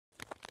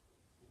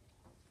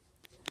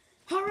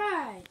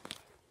Alright!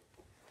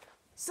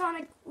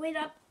 Sonic, wait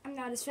up. I'm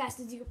not as fast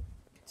as you.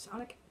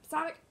 Sonic,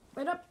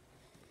 wait up.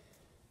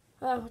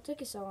 What took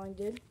you so long,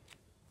 dude?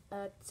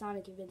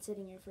 Sonic, you've been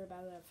sitting here for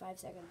about 5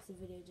 seconds. The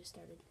video just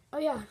started. Oh,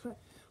 yeah.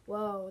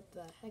 Whoa, what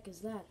the heck is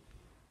that?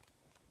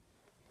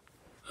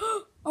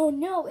 Oh,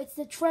 no, it's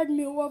the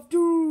treadmill of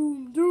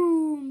doom,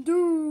 doom,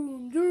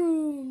 doom,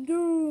 doom,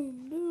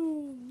 doom,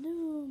 doom,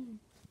 doom.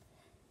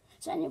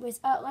 So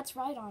anyways, let's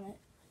ride on it.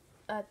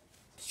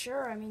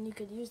 Sure, I mean, you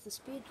could use the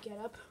speed to get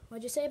up.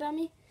 What'd you say about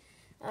me?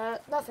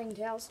 Nothing,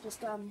 Tails.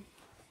 Just, go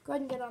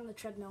ahead and get on the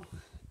treadmill.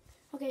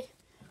 Okay.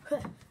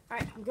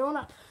 Alright, I'm going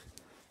up.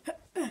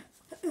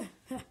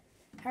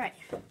 Alright.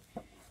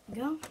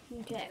 Go?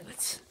 Okay,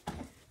 let's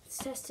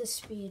test his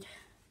speed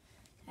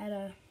at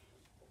a...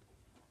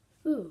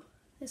 Ooh,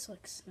 this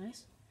looks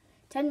nice.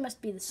 10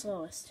 must be the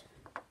slowest.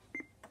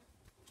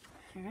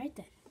 Alright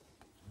then.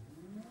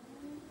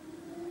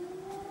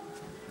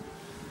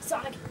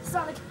 Sonic,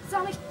 Sonic,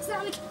 Sonic,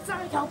 Sonic,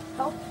 Sonic, help,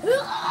 help.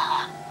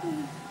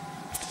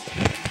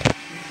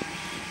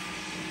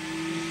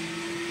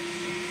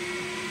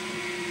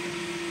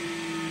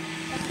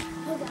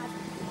 Oh god,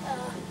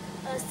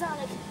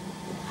 Sonic.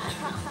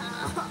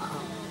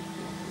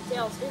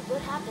 Tails, dude,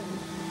 what happened?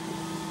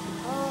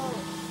 Oh,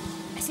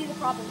 I see the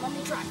problem. Let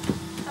me try.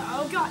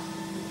 Oh god.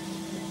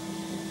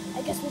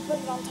 I guess we'll put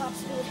it on top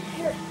speed.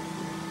 Here,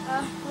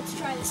 let's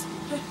try this.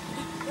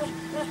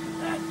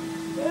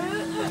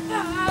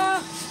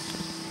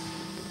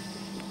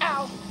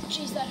 Ow,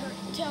 jeez, that hurt.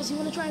 Tails, you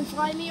want to try and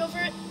fly me over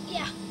it?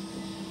 Yeah.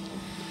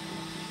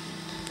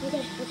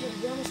 Okay,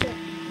 we're almost there.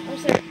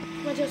 Almost there.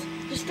 Come on, Tails,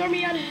 just throw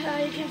me out.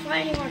 You can't fly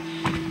anymore.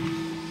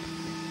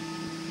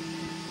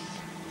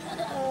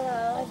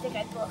 I think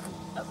I broke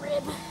a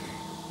rib.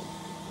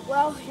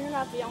 Well, you're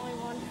not the only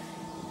one.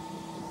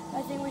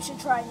 I think we should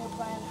try a new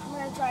plan. I'm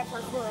going to try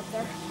parkour up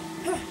there.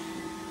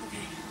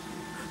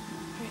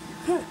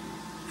 Okay.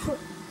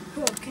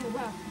 Okay,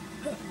 wow.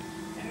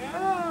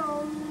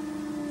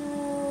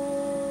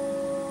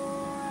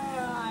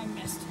 I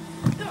missed.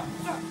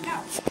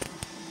 Ow.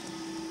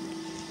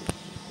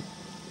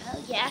 Oh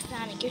yeah,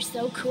 Sonic, you're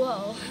so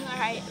cool.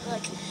 Alright,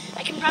 look,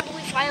 I can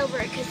probably fly over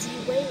it because you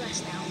weigh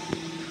less now.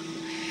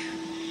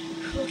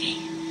 Okay.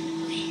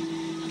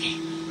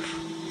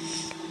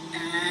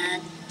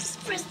 Just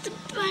press the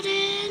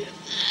button.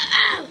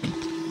 Ow.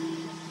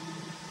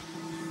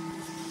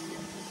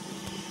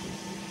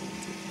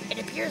 It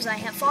appears I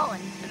have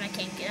fallen and I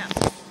can't get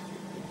up.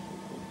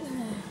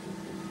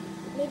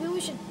 Maybe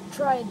we should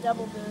try a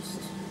double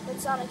boost.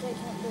 But Sonic, I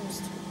can't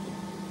boost.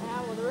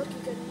 Well, the rookie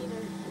couldn't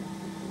either.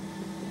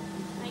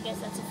 I guess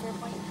that's a fair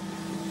point.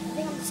 I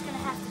think I'm just gonna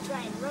have to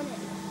try and run it.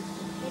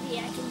 Maybe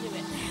I can do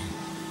it.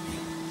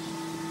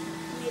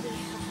 Maybe.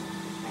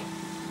 Right.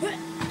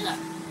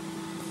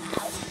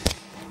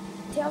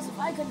 Tails, if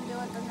I couldn't do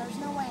it, then there's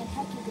no way in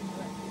heck you could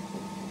do it.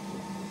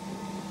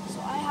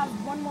 So I have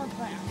one more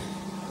plan.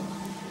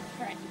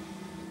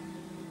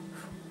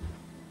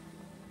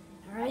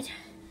 Alright.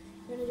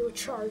 We're gonna do a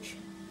charge.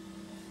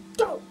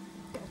 Go!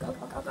 Go, go,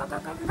 go, go, go,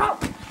 go, go, go!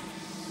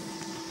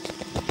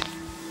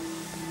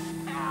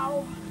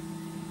 Ow.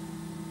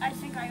 I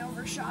think I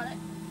overshot it.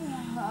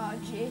 Oh,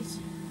 jeez.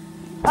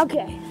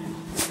 Okay.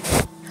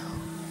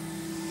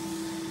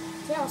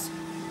 Tails,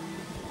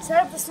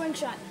 set up the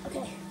slingshot.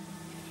 Okay.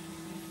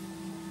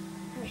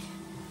 Alright.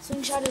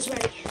 Slingshot is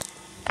ready.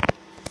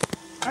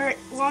 Alright,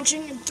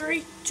 launching in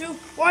 3, 2,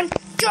 1,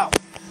 go!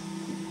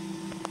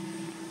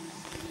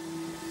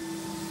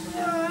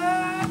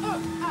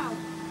 Ow.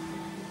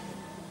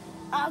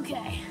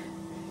 Okay.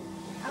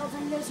 I don't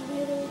think there's a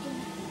way that we can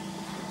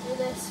do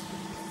this.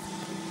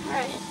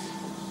 Alright.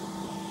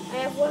 I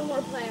have one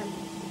more plan.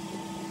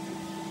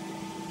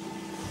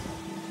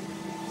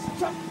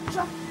 Jump,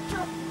 jump,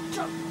 jump,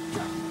 jump,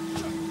 jump,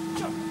 jump,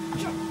 jump,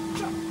 jump,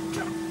 jump,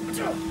 jump,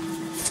 jump.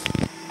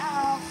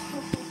 Ow.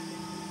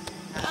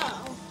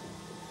 Ow.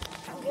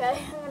 Okay,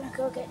 I'm gonna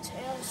go get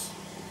Tails.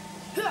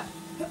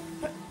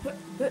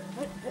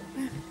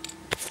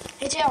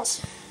 Hey, Tails.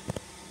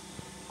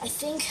 I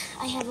think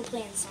I have a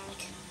plan,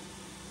 Sonic.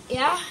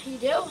 Yeah, you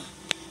do?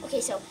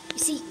 Okay, so, you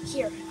see,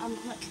 here,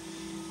 look.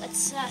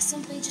 Let's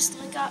simply just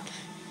look up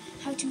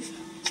how to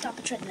stop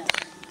a treadmill.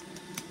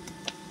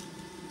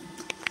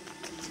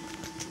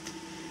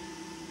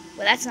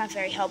 Well, that's not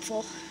very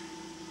helpful.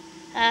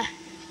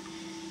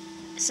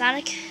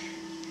 Sonic,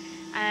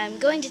 I'm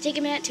going to take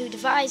a minute to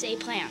devise a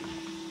plan.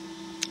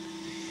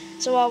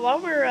 So while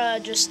we're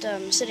just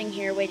sitting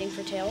here waiting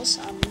for Tails,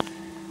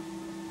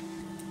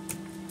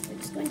 we're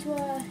just going to do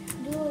a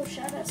little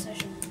shout-out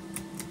session.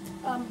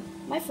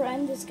 My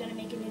friend is going to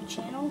make a new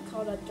channel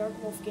called Dark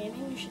Wolf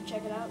Gaming. You should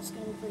check it out. It's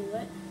going to be pretty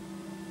lit.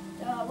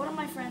 One of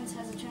my friends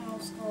has a channel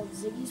called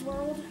Ziggy's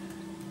World.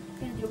 I'm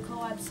going to do a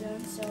collab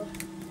soon, so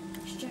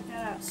you should check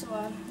that out. So,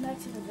 back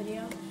to the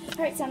video.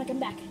 Alright, Sonic, I'm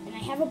back. And I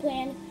have a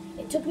plan.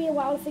 It took me a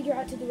while to figure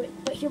out to do it,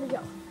 but here we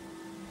go.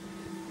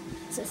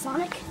 So,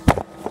 Sonic,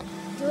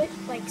 do it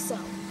like so.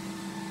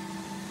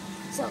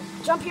 So,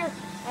 jump here,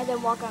 and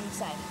then walk on the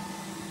side.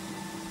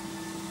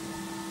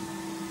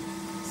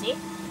 See?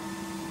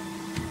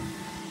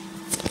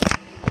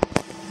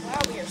 Wow,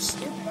 we are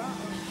stupid, aren't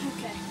we?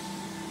 Okay.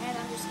 And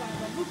I'm just gonna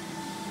go whoop,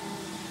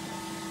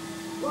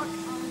 and walk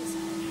on this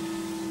side.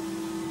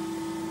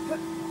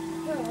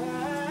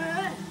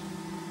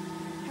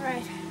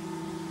 Alright.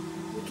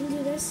 We can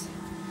do this.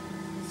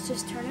 Let's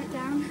just turn it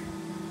down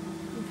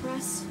and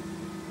press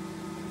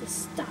the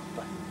stop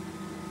button.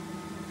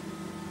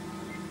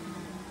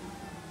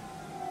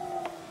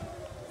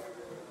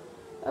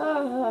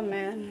 Oh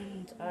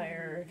man, I'm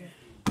tired.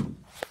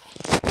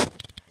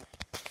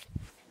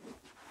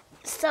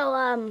 So,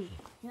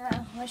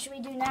 yeah, what should we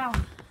do now?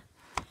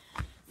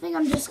 I think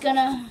I'm just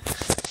gonna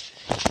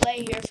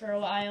lay here for a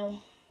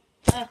while.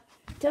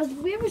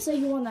 Did we ever say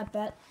who won that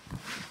bet?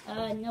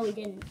 No, we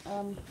didn't.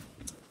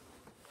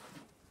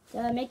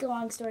 To make a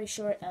long story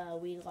short,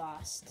 we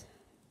lost.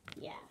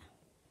 Yeah.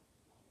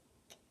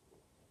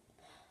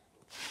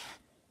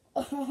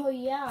 Oh,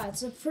 yeah,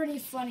 it's a pretty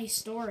funny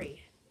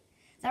story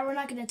that we're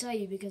not going to tell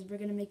you because we're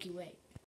going to make you wait.